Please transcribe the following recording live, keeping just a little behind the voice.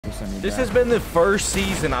This has been the first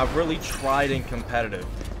season I've really tried in competitive.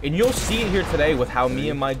 And you'll see it here today with how me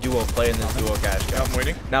and my duo play in this duo cash game. I'm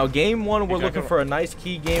waiting. Now, game one, we're looking for a nice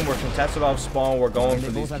key game. We're contested off spawn. We're going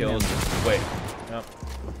for these kills. Wait. Yep.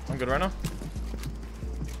 I'm good right now.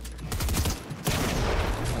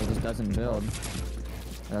 Oh, this doesn't build.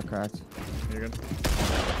 They're cracked. You're good.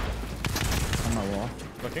 On my wall.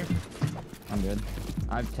 Looking. I'm good.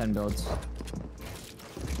 I have 10 builds.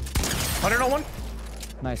 101.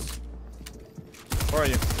 Nice. Where are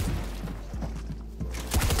you?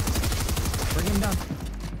 Bring him down.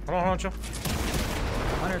 Hold on, chill.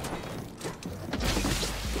 100.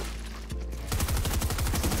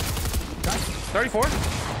 Got 34.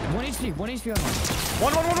 1 HP. 1 HP on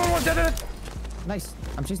one. One. Dead. Nice.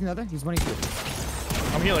 I'm chasing the other. He's 1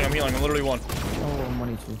 HP. I'm healing. I'm literally one. Oh, I'm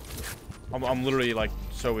 1 HP. I'm literally like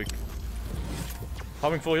so weak.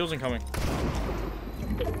 Popping full heals and coming.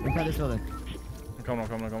 Look at this building. I'm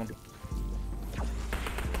coming.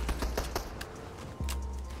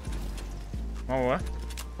 Oh, what?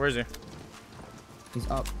 Where is he? He's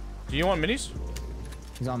up. Do you want minis?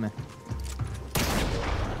 He's on me.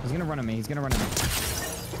 He's gonna run at me.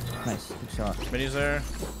 Nice. Good shot. Minis there.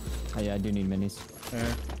 Oh, yeah, I do need minis.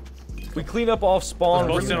 Yeah. We clean up off spawn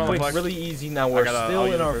Both really quick, flex. really easy. Now we're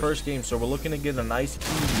still in our first game, so we're looking to get a nice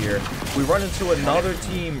key here. We run into another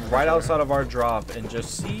team right outside of our drop and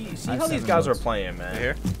just see how these guys are playing, man.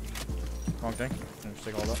 Here. Wrong thing. Just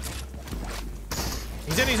take all that.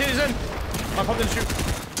 He's in. My pump didn't shoot.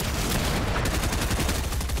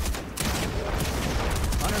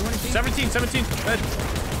 17. Dead.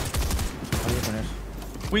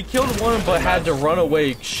 We killed one, but had to run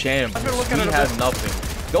away sham. We had nothing.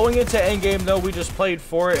 Going into endgame, though, we just played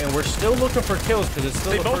for it, and we're still looking for kills because it's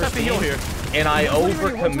still the first game. Here. And I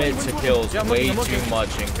overcommit to kills way too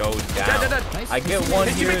much and go down. Dead. I get one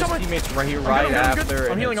here, his teammates right here, right after,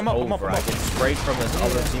 and it's over. I get sprayed from this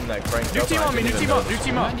other team that cranked up. New team on me, new team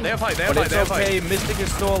up. They have height, But it's okay, Mystic is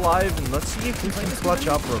still alive, and let's see if we can clutch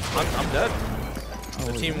up real quick. I'm dead.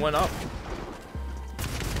 The team went up.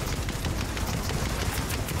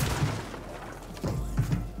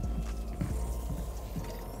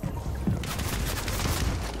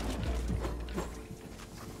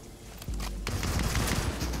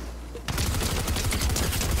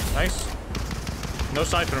 Nice. No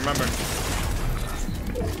siphon, remember.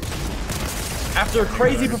 After a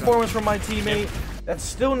crazy performance from my teammate, that's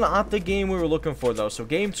still not the game we were looking for, though. So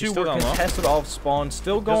game 2, we're contested off spawn.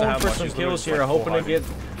 Still going for some kills here, hoping to get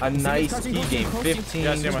a nice key game.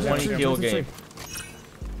 15, 20 kill game.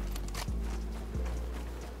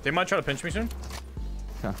 They might try to pinch me soon.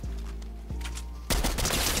 Okay.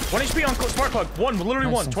 1 HP on smart plug. Literally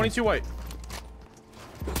one. 22 white.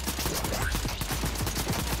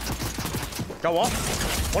 Got wall.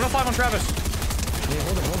 105 on Travis. Yeah,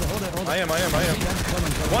 hold it. I am.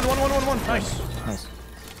 One. Nice.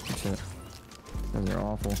 Good shit. Those are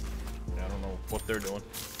awful. Yeah, I don't know what they're doing.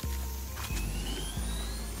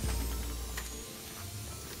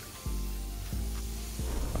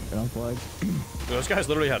 Those guys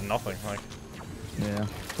literally had nothing. Like. Yeah.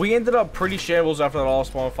 We ended up pretty shambles after that all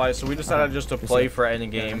spawn fight, so we decided just to play for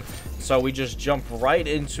ending game. So we just jumped right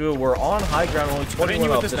into it. We're on high ground, only 21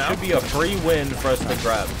 up. This should be a free win for us to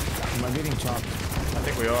grab. Am I getting chopped? I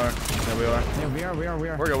think we are. Yeah, we are. Yeah, we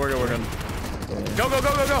are. We're good.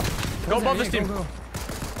 Yeah. Go above this team. Go.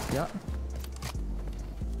 Yeah.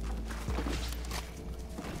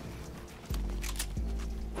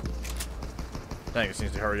 Dang, it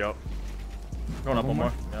needs to hurry up. Going up one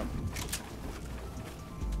more. Yep.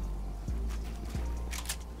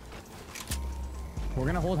 We're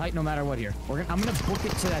gonna hold height no matter what here. I'm gonna book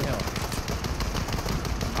it to that hill.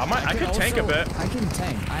 I could tank a bit. I can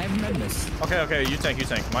tank. I have madness. Okay, you tank.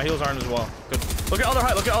 My heals aren't as well. Good. Look at other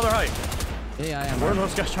height. Yeah, I am. What are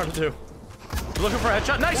those guys trying to do? We're looking for a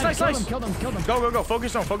headshot. Nice. Kill them. Go.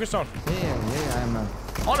 Focus zone. Yeah, I am.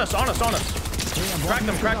 On us. Yeah, Cracked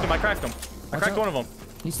him. I cracked one of them.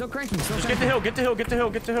 He's still cranking. Just get the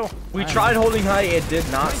hill. We tried holding high, it did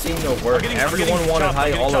not seem to work. Everyone wanted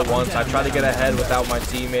high all at once. I tried to get ahead without my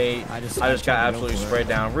teammate. I just got absolutely sprayed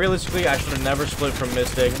down. Realistically, I should have never split from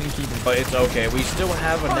Mystic, but it's okay. We still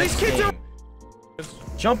have a next game.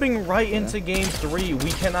 Jumping right into game 3,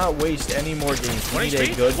 we cannot waste any more games. We need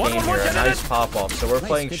a good game here, a nice pop-off. So we're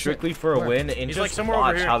playing strictly for a win, and just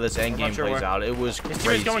watch how this end game plays out. It was crazy. His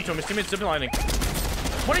teammate's going to him. His teammate's zip lining.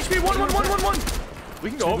 1 HP. One. We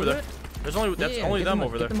can go over there. That's only them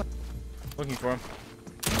over there. Looking for him.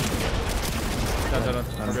 Done.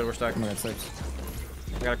 We're good. We're stacked. I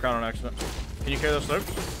got a crown on accident. Can you carry those slopes?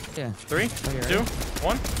 Yeah. 3, 2,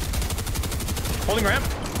 1. Holding ramp.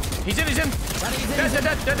 He's in.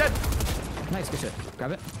 Dead. Nice, good shit.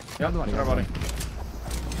 Grab it. Yep, Grab the body.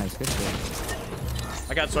 Nice, good shit.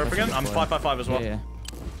 I got slurp again. I'm 555 as well. Yeah.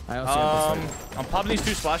 I also I'm popping these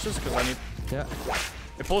 2 splashes because I need. Yeah.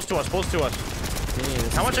 It pulls to us. Yeah,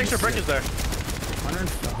 How much extra brick is there?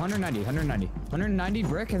 190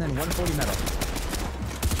 brick and then 140 metal.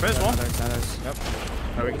 Spray as well. Yep.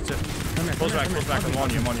 Alright, we can sit. Come here. Close back. I'm on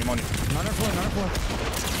you. Not on floor.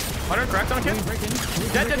 100 cracked on a kid. Breaking.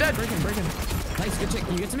 Dead. Breaking. Nice, good shit.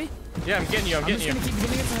 Can you get to me? Yeah, I'm getting you. I'm just gonna keep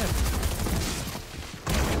giving it to him.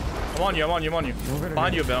 I'm on you.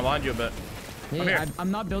 Behind you a bit. Yeah, I'm here. I'm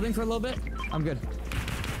not building for a little bit. I'm good.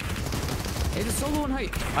 Hey, just solo in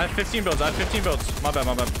height. I have 15 builds. My bad.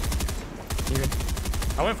 You're good.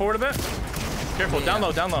 I went forward a bit. Careful.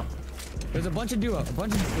 Yeah. Down low. There's a bunch of duo. A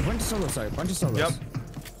bunch of solos. Sorry, a bunch of solos. Yep.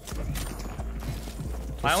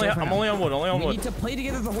 I'm only on wood. We need to play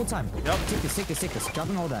together the whole time. Yep. Take this.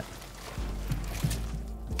 Dropping all that.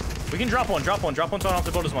 We can drop one so I don't have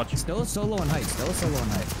to build as much. Still a solo in height.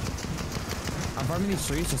 I'm farming these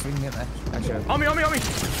trees just so we can get that extra. On me. 1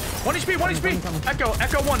 HP. Coming. Echo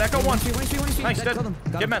 1. One HP. Nice, Dead. dead. Kill them.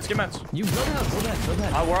 Get mats. You build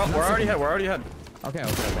ahead. We're already ahead. Okay.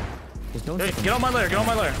 Just don't. Hey, get on my layer.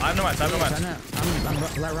 I have no mats.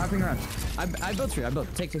 I'm wrapping around. I built three.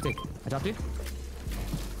 Take. I dropped you.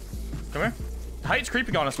 Come here. Height's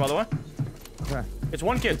creeping on us, by the way. Okay. It's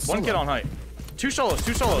one kid. One kid on height. Two solos.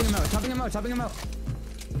 Chopping him out.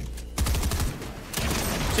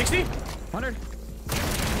 60. 100.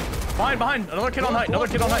 Behind. Another kid on height.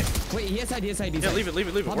 Wait, he has side. Yeah, leave it. We're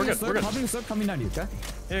good. Popping the slurp coming down to you, okay?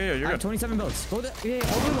 Yeah, you're I have good. 27 builds. Go there. Yeah,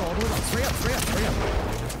 all the way low. Spray up.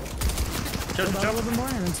 Build out a little bit more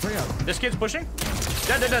and then spray up. This kid's pushing.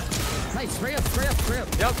 Dead. Nice. Spray up.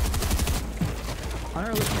 Yep.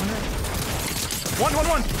 100. One.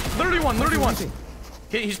 Literally one.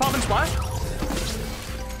 He's popping splash.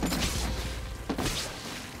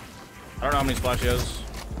 I don't know how many splash he has.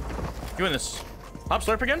 You win this. Pop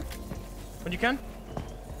slurp again. When you can.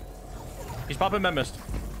 He's popping med mist.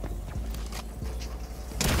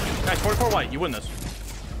 Nice, 44 white. You win this.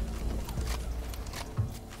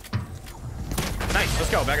 Nice,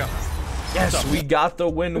 let's go. Back up. Yes, we got the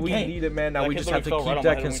win we needed, man. Now we just have to keep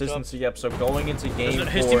that consistency up. So going into game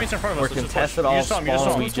 4, we're contested off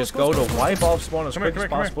spawn. We just go to wipe off spawn as quick as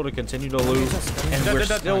possible to continue to lose. And we're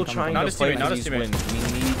still trying to play these wins. We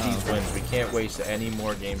need these wins. We can't waste any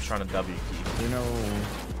more games trying to W keep. You know,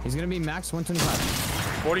 he's gonna be max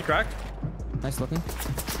 125. 40 cracked. Nice looking.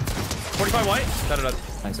 45 white.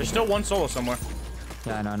 Nice. There's still one solo somewhere.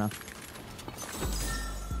 Yeah, I know.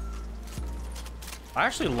 I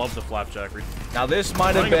actually love the flapjack. Now this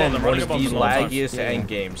might have been one of the laggiest Yeah. end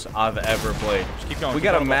games I've ever played. Keep going. We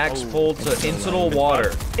got a max pull to into the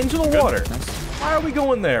water. Nice. Why are we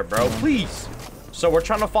going there, bro? Please. So we're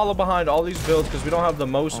trying to follow behind all these builds because we don't have the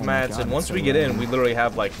most mats, and once we get in, we literally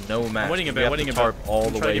have like no mats. Winning a We bit, have winning to a tarp bit. all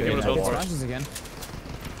I'm the trying way to get into rid the of those water. Splashes again.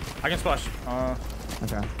 I can splash.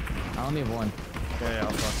 Okay. I only have one. Yeah,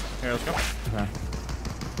 I'll splash. Here, let's go. Okay.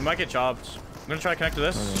 We might get chopped. I'm gonna try to connect to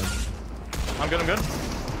this. I'm good. Yeah,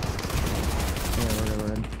 we're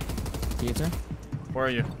good. You get there? Where are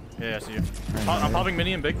you? Yeah, I see you. Right, I'm popping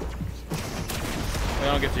mini and big. Wait,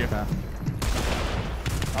 I'll get to you. Okay.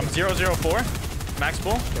 I'm 004. Max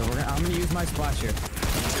pull. Okay, I'm gonna use my splash here.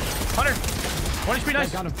 100. 1 HP,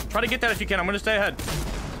 nice. Got him. Try to get that if you can. I'm gonna stay ahead.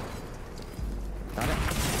 Got it.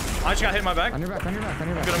 I just got hit in my back. On your back. I'm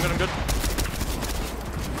good.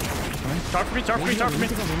 Talk for me. I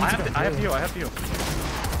have to you.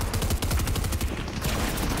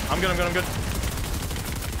 I'm good.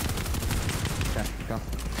 Okay, go.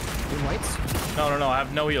 Two whites? No. I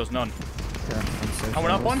have no heals. None. Okay, I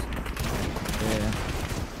went up one. Yeah.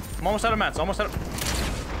 I'm almost out of mats.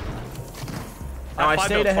 Now I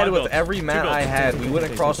stayed ahead with every mat I had. We went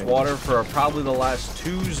Two across builds. water for probably the last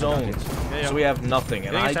 2 zones, Yeah. so we have nothing.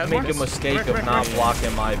 And Yeah, I you said make a more? mistake Come of here. not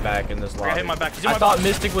blocking my back in this lobby. hit my back. He's in I my thought box.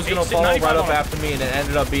 Mystic was gonna 86, follow 95 right up on him. after me, and it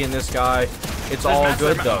ended up being this guy. It's all mats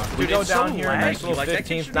good there, though. man. We Dude, go it's so down here, nice laggy. little Like, that kid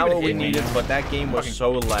 15th. shouldn't Not even what we hit me. needed, but that game was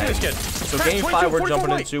so Look at laggy. this kid. So Crack, game 22, 5 we're 44 jumping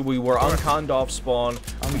white. into. We were unconned off spawn.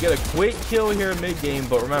 We get a quick kill here mid game,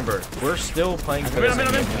 but remember, we're still playing for this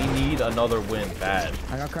I'm in. game. We need another win bad.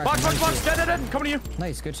 I got cracked. Box. Dead. Coming to you.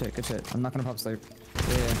 Nice, good shit. I'm not gonna pop sleep.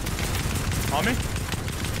 Yeah. On me.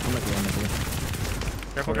 I'm with you.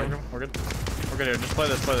 Careful. We're good here. Just play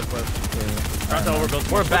this. Yeah. Try to overbuild.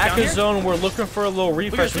 We're back down in here. zone. We're looking for a little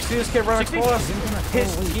refresh. We see this kid running 60. across.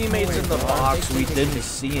 His teammates in the box. We didn't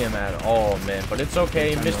see him at all, man. But it's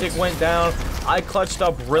okay. Mystic went down. I clutched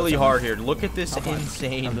up really hard here. Look at this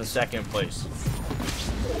insane second place.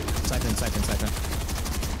 Second.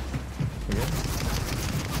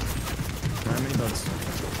 How many boats?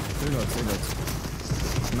 3 boats, 3 boats.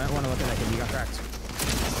 You might want to look at that kid. You got cracked.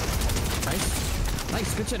 Nice.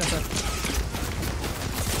 Nice. Good shit, SF.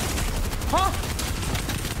 Huh?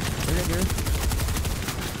 You're good, you're good.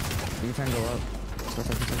 You can try and go up.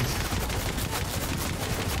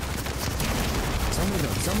 So many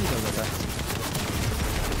goes, SF.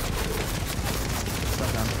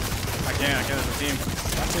 Stop down. I can't as a team.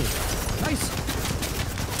 Got 2. Nice.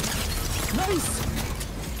 Nice.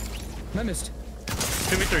 I missed.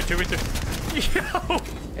 2v3, 2v3. Yo!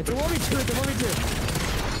 It's a 1v2, it's a 1v2.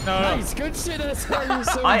 No, Nice, good shit, SR. You're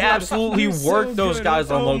so I good. absolutely You're so worked those good. guys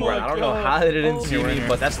on Oh low my ground. I don't know God. how they didn't Oh, see right me, here.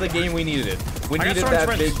 but that's the game we needed. We I got needed Storm that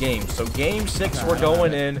Sprints. big game. So game 6, we're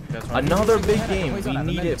going in. Another big game. We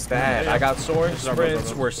need it bad. I got Soaring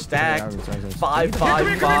Sprints. We're stacked. 5,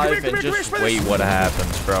 5, 5, and just wait what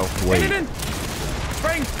happens, bro. Wait. In.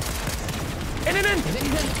 Spring. In.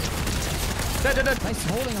 Dead. Nice,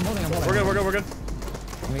 I'm holding. We're good.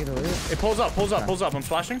 Make the lead. It pulls up. I'm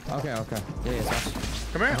splashing. Okay. Yeah, smash.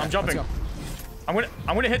 Come here, I'm jumping. Let's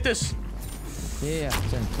I'm gonna hit this. go. Yeah,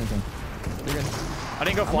 same. You're good. I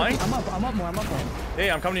didn't go flying. I'm up more.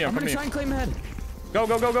 Yeah, I'm coming to you. I'm gonna try and claim ahead. Go.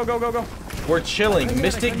 We're chilling.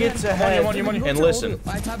 Mystic gets ahead. You money. And listen,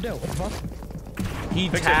 I tapped out. What the fuck? he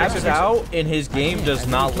Fix it, taps fix it. out, and his game does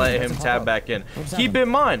not let him tab back in. Keep in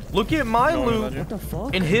mind, look at my loot. What the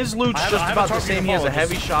fuck? And his loot's I have just a about the target same. to He has a follow,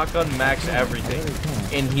 heavy shotgun, max everything.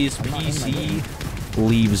 And his PC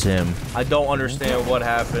leaves him. I don't understand what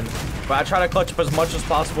happened. But I try to clutch up as much as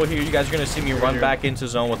possible here. You guys are going to see me run back into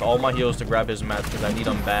zone with all my heals to grab his mats because I need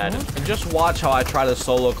them bad. And just watch how I try to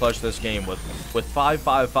solo clutch this game with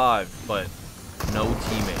 5-5-5, but no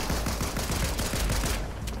teammate.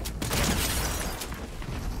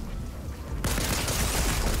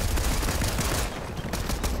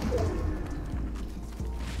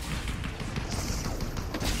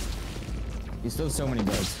 You still have so many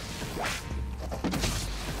bugs.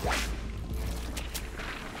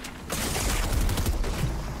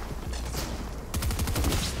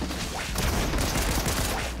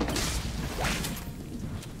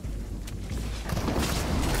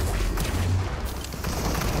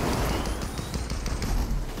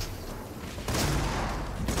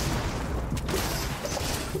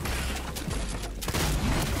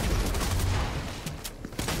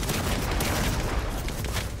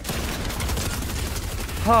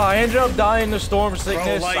 I ended up dying to storm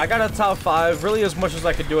sickness. Bro, like- I got a top 5, really as much as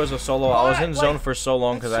I could do as a solo. I was in What? zone Like, for so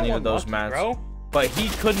long because I needed those mats. But he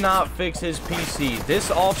could not fix his PC.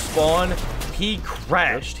 This off spawn, he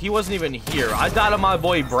crashed. He wasn't even here. I died on my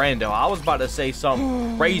boy Brando. I was about to say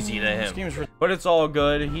something crazy to him. But it's all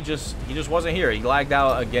good. He just wasn't here. He lagged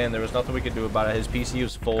out again. There was nothing we could do about it. His PC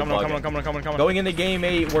was full bugging. Coming. Going into game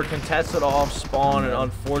 8, we're contested off spawn, and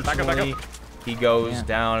unfortunately, he goes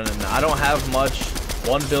down. And I don't have much.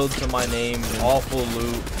 1 build to my name, awful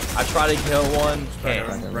loot. I try to kill one,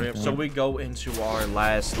 can't. So we go into our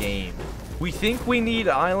last game. We think we need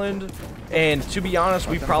island, and to be honest,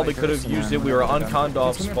 we probably could have used it. We were unconned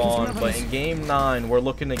off spawn, but in game 9, we're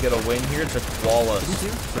looking to get a win here to qual us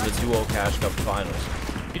for the Duo Cash Cup Finals.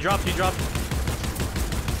 He dropped.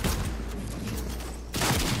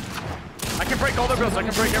 I can break all their builds. I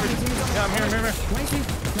can break everything. Yeah, I'm here. Nice.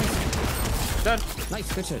 Dead.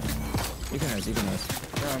 Nice, good shit. You can res. Yeah,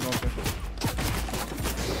 I'm okay.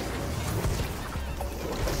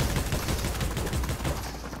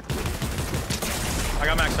 I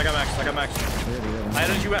got max. I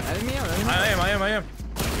added you at. Edit me out. I am. I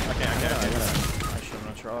can't. I shouldn't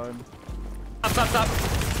have tried. Stop.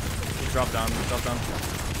 Drop down.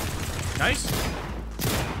 Nice.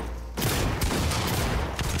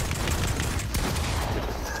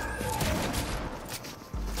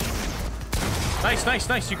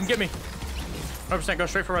 Nice. You can get me. 100%. Go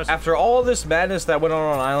straight for res. After all this madness that went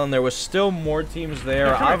on island, there was still more teams there.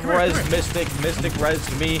 Yeah, I've rezzed Mystic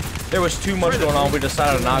rezzed me. There was too much going on. We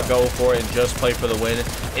decided to not go for it and just play for the win.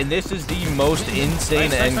 And this is the most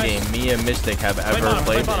insane endgame me and Mystic have ever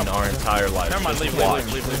played in our entire life. Never mind. Leave.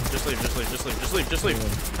 Just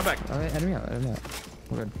leave. Come back. Alright, edit me out.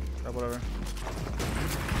 We're good. Whatever.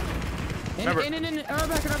 In. Our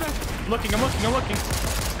back. I'm looking.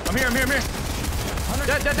 I'm here.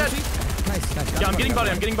 Dead. Nice. Yeah, I'm getting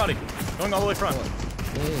body. Going all the way front. Yeah.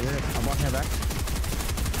 I'm walking her back.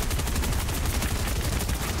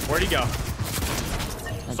 Where'd he go?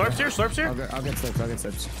 Slurps here? I'll get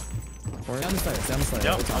slips. We're down the stairs.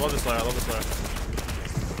 Yep, I love this layer.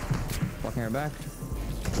 Walking her back.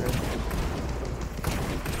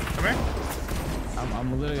 Come here.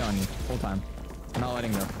 I'm literally on you, full time. I'm not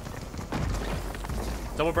letting go.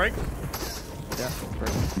 Double break. Yeah,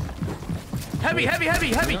 break. Heavy. Yeah,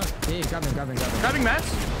 grab him. Grabbing mats.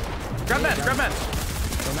 Grab mats. Go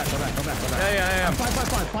back. Yeah. I'm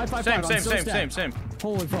 5. Same.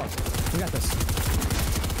 Holy fuck. We got this.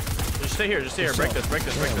 Just stay here. Break this. We're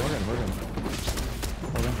good.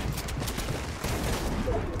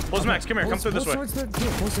 Pulls Max, come here. Come through this way.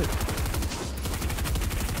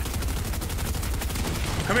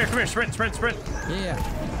 Come here. Sprint. Yeah.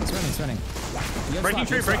 Sprinting. Breaking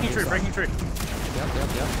tree.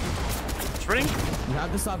 Yep. Sprinting. You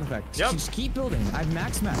have the stop effect. Yep. Just keep building. I have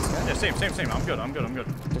max, okay? Yeah, same. I'm good.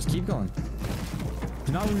 Just keep going.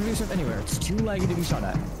 Do not release it anywhere. It's too laggy to be shot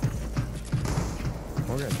at.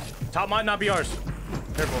 We're good. Top might not be ours.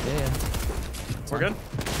 Careful. Yeah. We're good.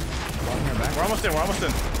 We're almost in.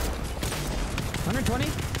 120.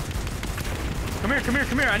 Come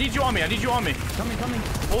here. I need you on me. Coming.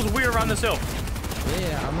 Pulls weird around this hill.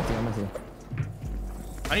 Yeah, I'm with you.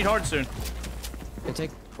 I need hard soon. Okay,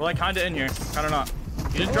 We're like kinda in here. Kinda not.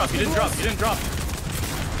 You didn't drop. Oh,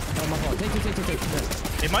 my fault. Take.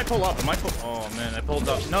 It might pull up. Oh man, it pulled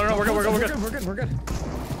up. No, we're good. We're good.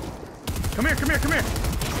 Come here.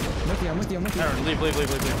 I'm with you. No, leave.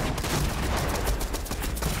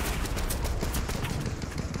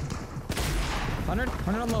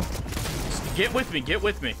 100 on low. Get with me.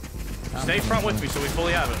 Stay front with me so we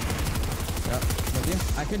fully have it. Yep. With you.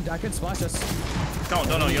 I could splash us. No,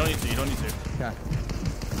 you don't need to. Okay.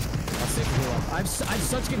 I'll save the heal up. I've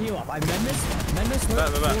such good heal up. I mend this.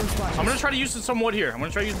 I'm gonna try to use some wood here. Come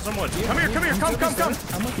here. Come.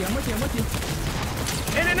 I'm with you.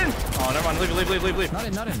 In. Oh, never mind. Leave.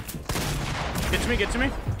 Not in. Get to me.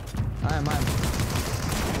 I am.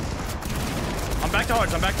 I'm back to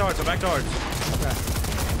hards. Okay.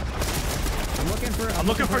 I'm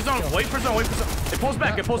looking for zone. Wait for zone. It pulls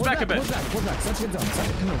back a bit. Pull back. Such a good zone.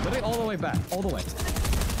 No, literally all the way back. All the way.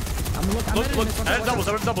 Look. I have doubles.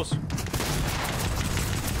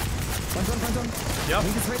 Front zone. Yep. We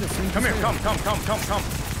can trade this. Come here. Come. Coming.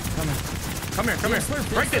 Come here.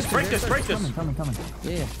 Break this. Coming.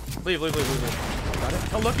 Yeah. Leave. Got it.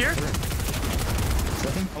 Oh, look here.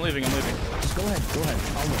 Looking. I'm leaving. Just go ahead.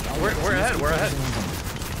 I'll look. We're ahead.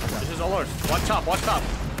 This is all ours. Watch top.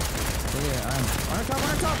 Yeah, I'm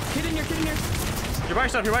on top. Get in here. You're by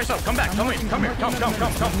yourself. Come back. Come here. Come. I'm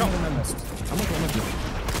with you.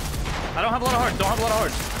 I don't have a lot of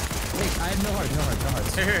hearts. Wait, I have no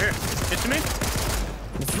hearts. Here. Get to me.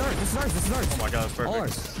 This is ours. Oh my god, that's perfect. All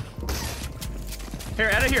ours. Here,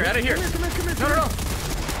 out of here. Come here. No.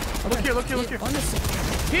 Okay. Look here. On this.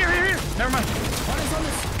 Here. Never mind. On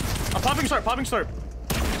this. I'm popping slurp.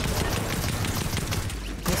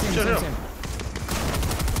 Same.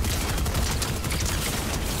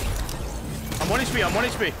 I'm 1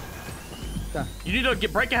 HP. Okay. You need to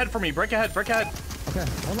break ahead for me. Break ahead. Okay.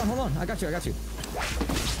 Hold on. I got you.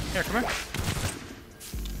 Here, come here.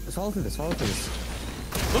 Just follow through this.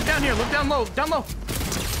 Look down here. Look down low.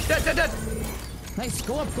 Dead. Nice.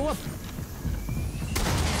 Go up.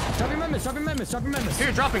 Drop your members.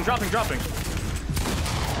 Here, dropping.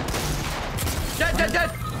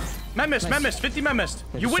 Dead. Memis. 50 memis.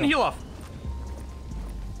 You wouldn't heal off.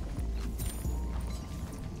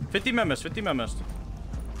 50 memis.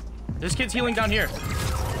 This kid's healing down here.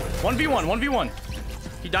 1v1.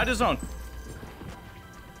 He died his own.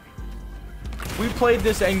 We played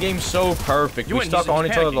this endgame so perfect. We stuck on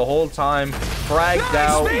each other the whole time. Fragged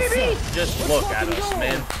out. Baby! Just look at us,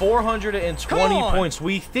 man. 420 points.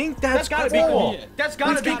 We think that's gotta be cool. That's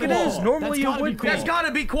gotta be cool. It is. Normally you would be. That's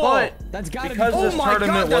gotta be cool. But that's gotta because this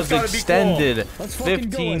tournament was extended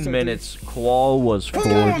 15 minutes, Qual was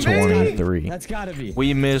 423. That's gotta be.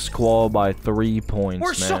 We missed Qual by 3 points,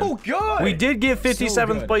 We're so good. We did get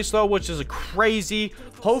 57th place though, which is a crazy.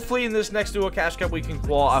 Hopefully in this next duo cash cup we can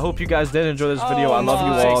Qual. I hope you guys did enjoy this video. I love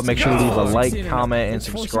you all. Make sure to leave a like, comment, and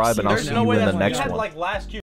subscribe, and I'll see you in the next one.